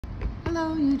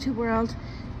Hello, YouTube world.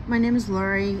 My name is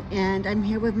Lori, and I'm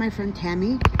here with my friend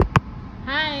Tammy.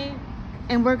 Hi.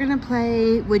 And we're gonna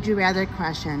play Would You Rather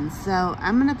questions. So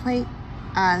I'm gonna play,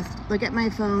 look at my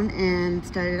phone and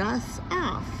start us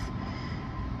off.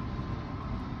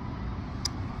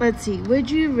 Let's see.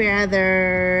 Would you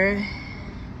rather?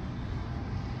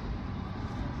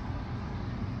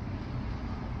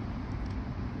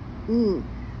 Ooh.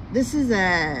 This is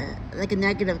a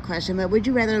negative question, but would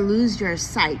you rather lose your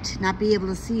sight, not be able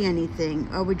to see anything,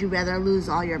 or would you rather lose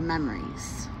all your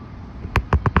memories?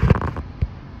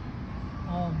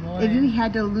 Oh boy. If you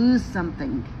had to lose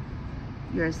something,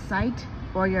 your sight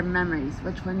or your memories,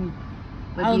 which one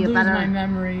would I'll be a lose better? my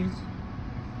memories.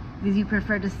 Do you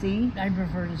prefer to see? I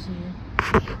prefer to see.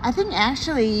 I think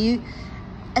actually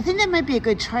I think that might be a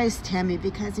good choice, Tammy,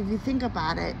 because if you think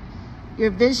about it, your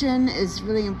vision is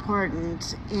really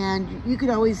important, and you could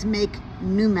always make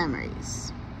new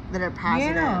memories that are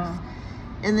positive. Yeah.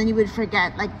 And then you would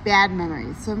forget like bad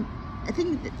memories. So I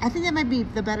think that might be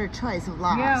the better choice of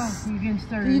loss. Yeah, you can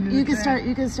start.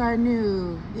 You can start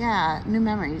new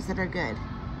memories that are good.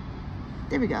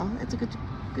 There we go. That's a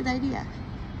good idea.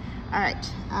 All right.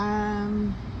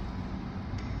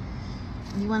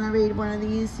 You want to read one of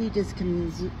these? You just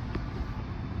can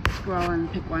scroll and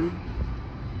pick one.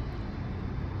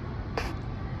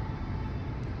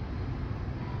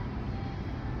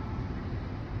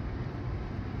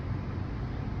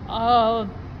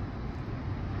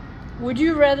 Would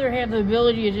you rather have the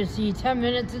ability to see 10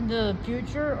 minutes into the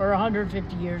future or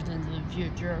 150 years into the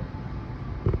future?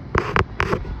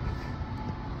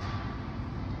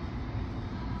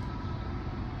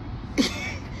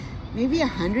 Maybe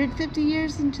 150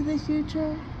 years into the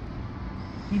future?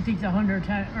 You think the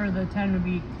 110 or the 10 would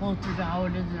be closer to how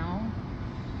it is now?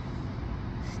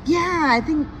 Yeah, I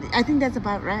think that's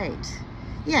about right.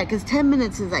 Yeah, because 10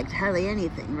 minutes is like hardly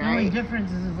anything, right? The only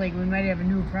difference is like we might have a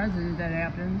new president that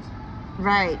happens.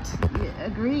 Right. Yeah,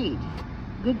 agreed.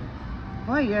 Good.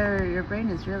 Boy, your brain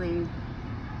is really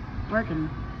working.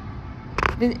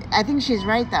 But I think she's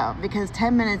right though, because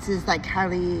 10 minutes is like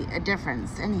hardly a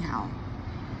difference anyhow.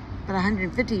 But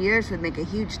 150 years would make a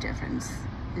huge difference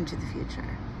into the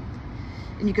future.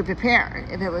 And you could prepare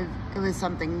if it was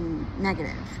something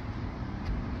negative.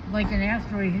 Like an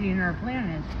asteroid hitting our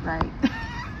planet. Right.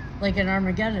 Like an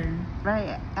Armageddon.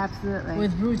 Right, absolutely.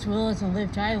 With Bruce Willis and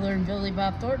Liv Tyler and Billy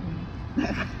Bob Thornton.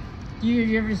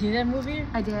 You ever see that movie?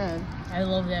 I did. I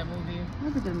love that movie. That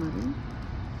was a good movie.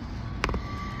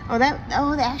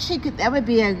 That would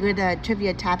be a good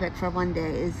trivia topic for one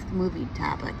day, is movie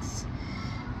topics.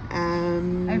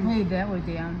 I played that with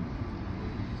Dan.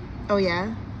 Oh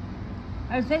yeah?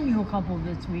 I sent you a couple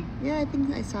this week. Yeah, I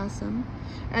think I saw some.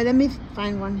 All right, let me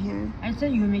find one here. I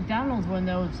sent you a McDonald's one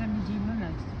that was 17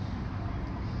 minutes.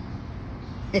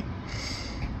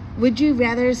 Would you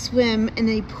rather swim in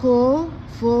a pool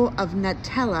full of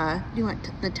Nutella? Do you know what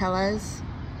Nutella is?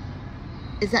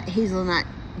 Is that hazelnut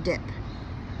dip?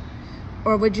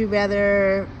 Or would you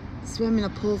rather swim in a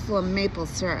pool full of maple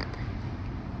syrup?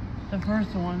 The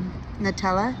first one.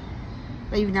 Nutella?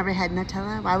 But you've never had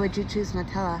Nutella? Why would you choose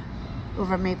Nutella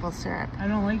over maple syrup? I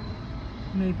don't like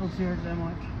maple syrup that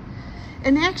much.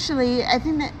 And actually, I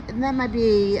think that might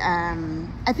be,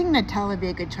 I think Nutella would be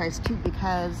a good choice too,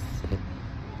 because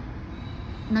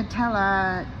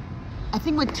Nutella, I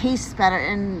think would taste better,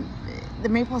 and the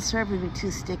maple syrup would be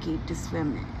too sticky to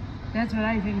swim in. That's what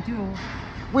I think too.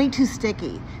 Way too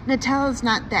sticky. Nutella's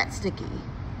not that sticky,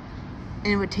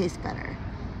 and it would taste better.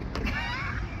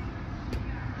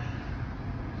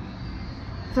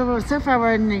 So far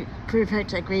we're in a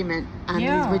perfect agreement on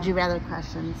these would you rather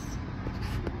questions.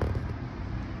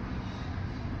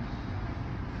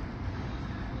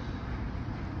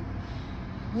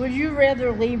 Would you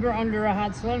rather labor under a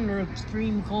hot sun or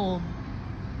extreme cold?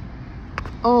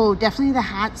 Oh, definitely the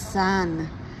hot sun.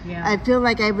 Yeah. I feel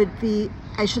like I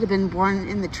should have been born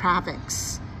in the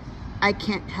tropics. I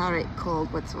can't tolerate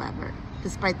cold whatsoever,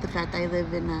 despite the fact I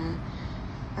live in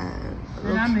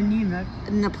I'm anemic.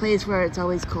 in a place where it's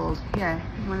always cold. Yeah,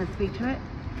 you want to speak to it?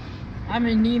 I'm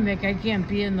anemic. I can't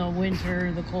be in the winter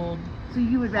or the cold. So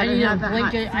you would rather have the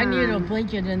hot sun. I need a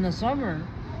blanket in the summer.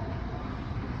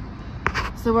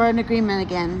 So we're in agreement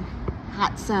again.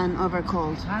 Hot sun over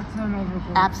cold. Hot sun over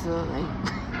cold. Absolutely.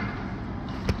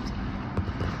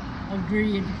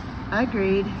 Agreed.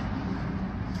 Agreed.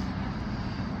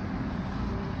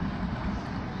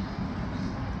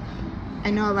 I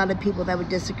know a lot of people that would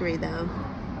disagree though.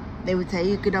 They would say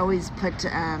you could always put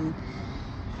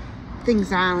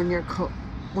things on when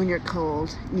you're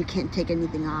cold, and you can't take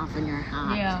anything off when you're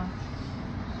hot. Yeah.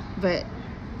 But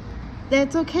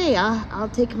That's okay. I'll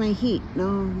take my heat.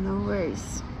 No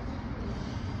worries.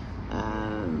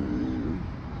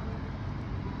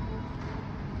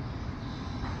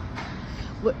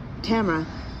 Tamara,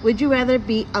 would you rather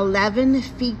be 11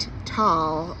 feet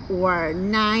tall or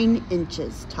 9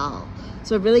 inches tall?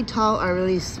 So really tall or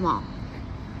really small?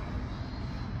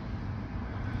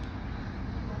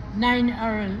 9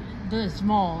 or the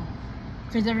small,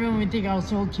 because everyone would think I was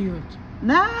so cute.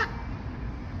 Nah.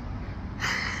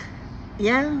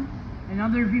 Yeah. And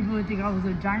other people would think I was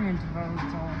a giant if I was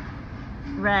tall.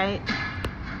 Right.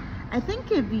 I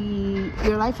think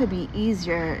your life would be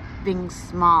easier being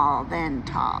small than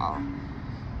tall.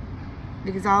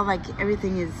 Because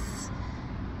everything is,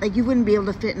 like, you wouldn't be able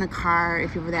to fit in a car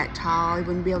if you were that tall. You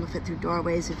wouldn't be able to fit through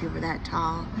doorways if you were that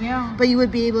tall. Yeah. But you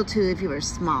would be able to if you were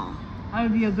small. I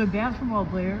would be a good basketball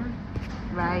player.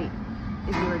 Right.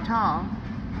 If you were tall.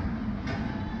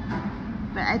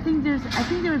 But I think there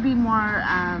would be more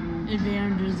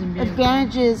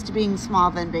advantages to being small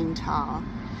than being tall.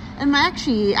 And I'm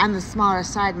actually on the smaller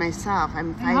side myself.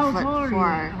 I'm 5'4". How tall are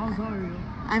you?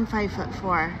 I'm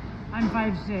 5'4". I'm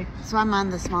 5'6". So I'm on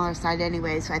the smaller side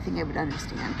anyway, so I think I would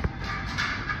understand.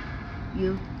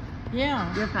 You?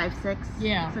 Yeah. You're 5'6"?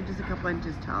 Yeah. So just a couple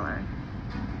inches taller.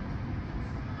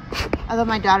 Although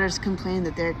my daughters complain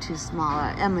that they're too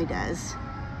small. Emily does.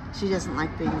 She doesn't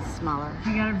like being smaller.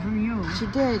 She got it from you. She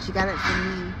did. She got it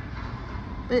from me.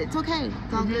 But it's okay.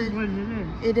 It's all good. It is what it is.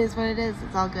 It is what it is.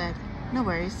 It's all good. No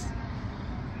worries.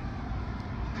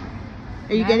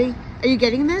 Are you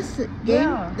getting this game?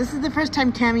 Yeah. This is the first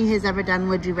time Tammy has ever done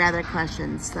Would You Rather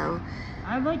questions, so.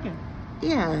 I like it.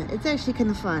 Yeah, it's actually kind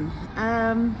of fun.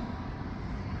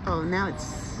 Oh, now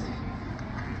it's.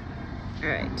 All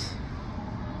right.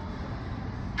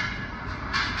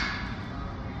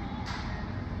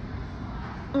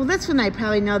 Well, this one I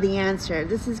probably know the answer.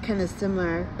 This is kind of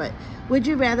similar, but would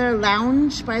you rather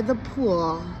lounge by the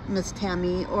pool, Miss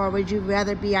Tammy, or would you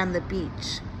rather be on the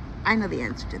beach? I know the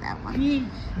answer to that one. Beach,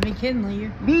 McKinley.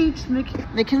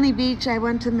 McKinley Beach. I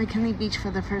went to McKinley Beach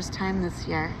for the first time this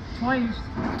year.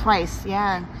 Twice,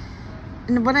 yeah.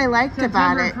 And what I liked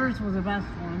about it September 1st was the best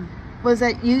one. Was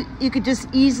that you could just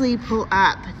easily pull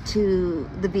up to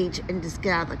the beach and just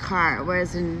get out of the car,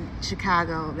 whereas in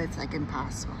Chicago, that's like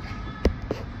impossible.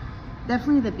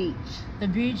 Definitely the beach. The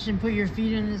beach and put your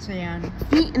feet in the sand.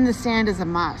 Feet in the sand is a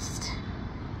must.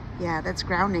 Yeah, that's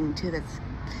grounding too. That's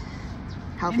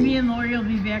healthy. And me and Lori will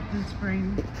be back this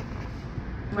spring.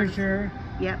 For sure.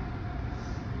 Yep.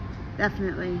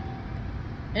 Definitely.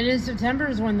 And in September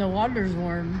is when the water's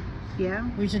warm. Yeah.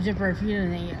 We should dip our feet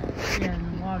in the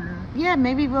water. Yeah,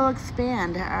 maybe we'll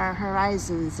expand our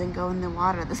horizons and go in the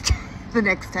water the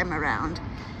next time around.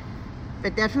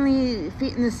 But definitely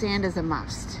feet in the sand is a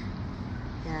must.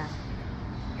 Yeah.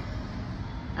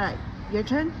 All right, your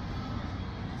turn.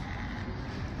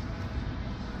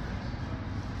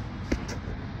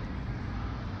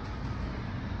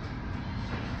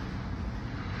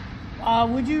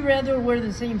 Would you rather wear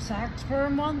the same socks for a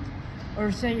month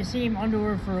or same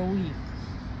underwear for a week?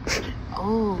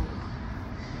 Oh,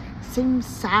 same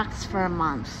socks for a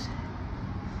month.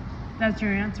 That's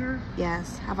your answer?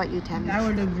 Yes. How about you, Tammy? I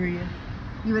would agree.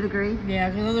 You would agree? Yeah,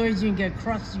 because otherwise you can get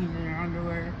crusty in your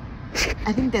underwear.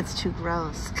 I think that's too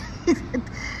gross.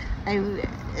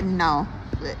 No.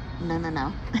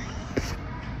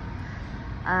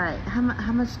 All right.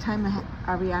 How much time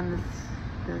are we on this?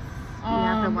 We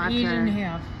have to watch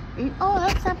 8.5. Oh,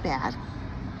 that's not bad.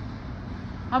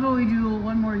 How about we do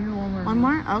one more you, one more One me?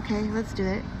 more? Okay, let's do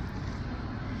it.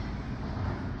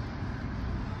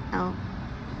 Oh.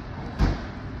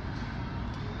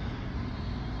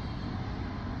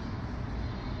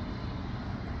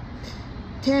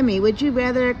 Tammy, would you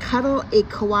rather cuddle a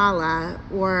koala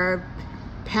or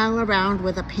pal around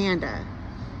with a panda?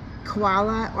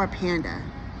 Koala or panda?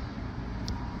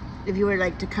 If you were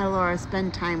like to cuddle or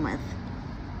spend time with.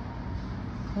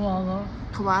 Koala.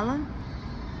 Koala?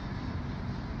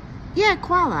 Yeah,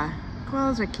 koala.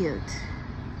 Koalas are cute.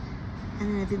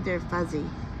 And I think they're fuzzy.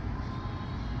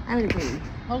 I would agree.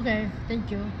 Okay, thank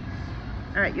you.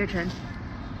 All right, your turn.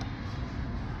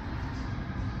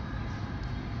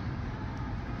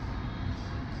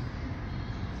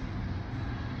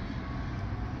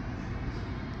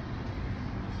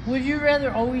 Would you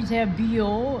rather always have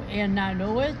BO and not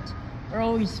know it, or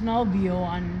always smell BO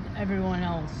on everyone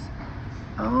else?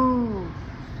 Oh.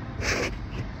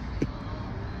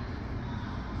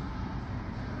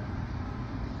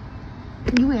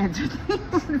 You answered that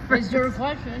one first. It's your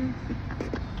question.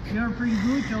 You're pretty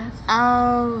muchos.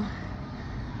 Oh.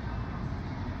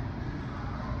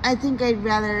 I think I'd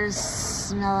rather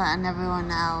smell it on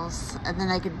everyone else, and then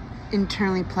I could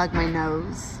internally plug my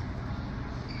nose.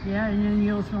 Yeah, and then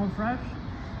you'll smell fresh.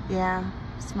 Yeah,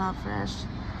 smell fresh.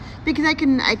 Because I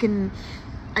can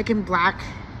block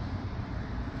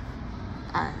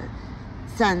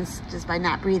scents just by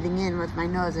not breathing in with my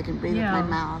nose. I can breathe with my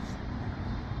mouth.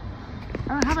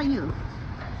 Oh, how about you?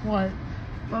 What?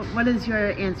 What is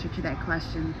your answer to that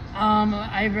question?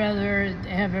 I'd rather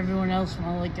have everyone else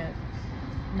smell like it,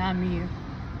 not me.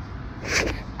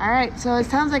 All right, so it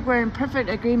sounds like we're in perfect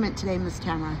agreement today, Miss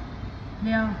Tamara.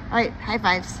 Yeah. All right, high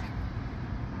fives.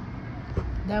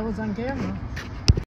 That was on camera.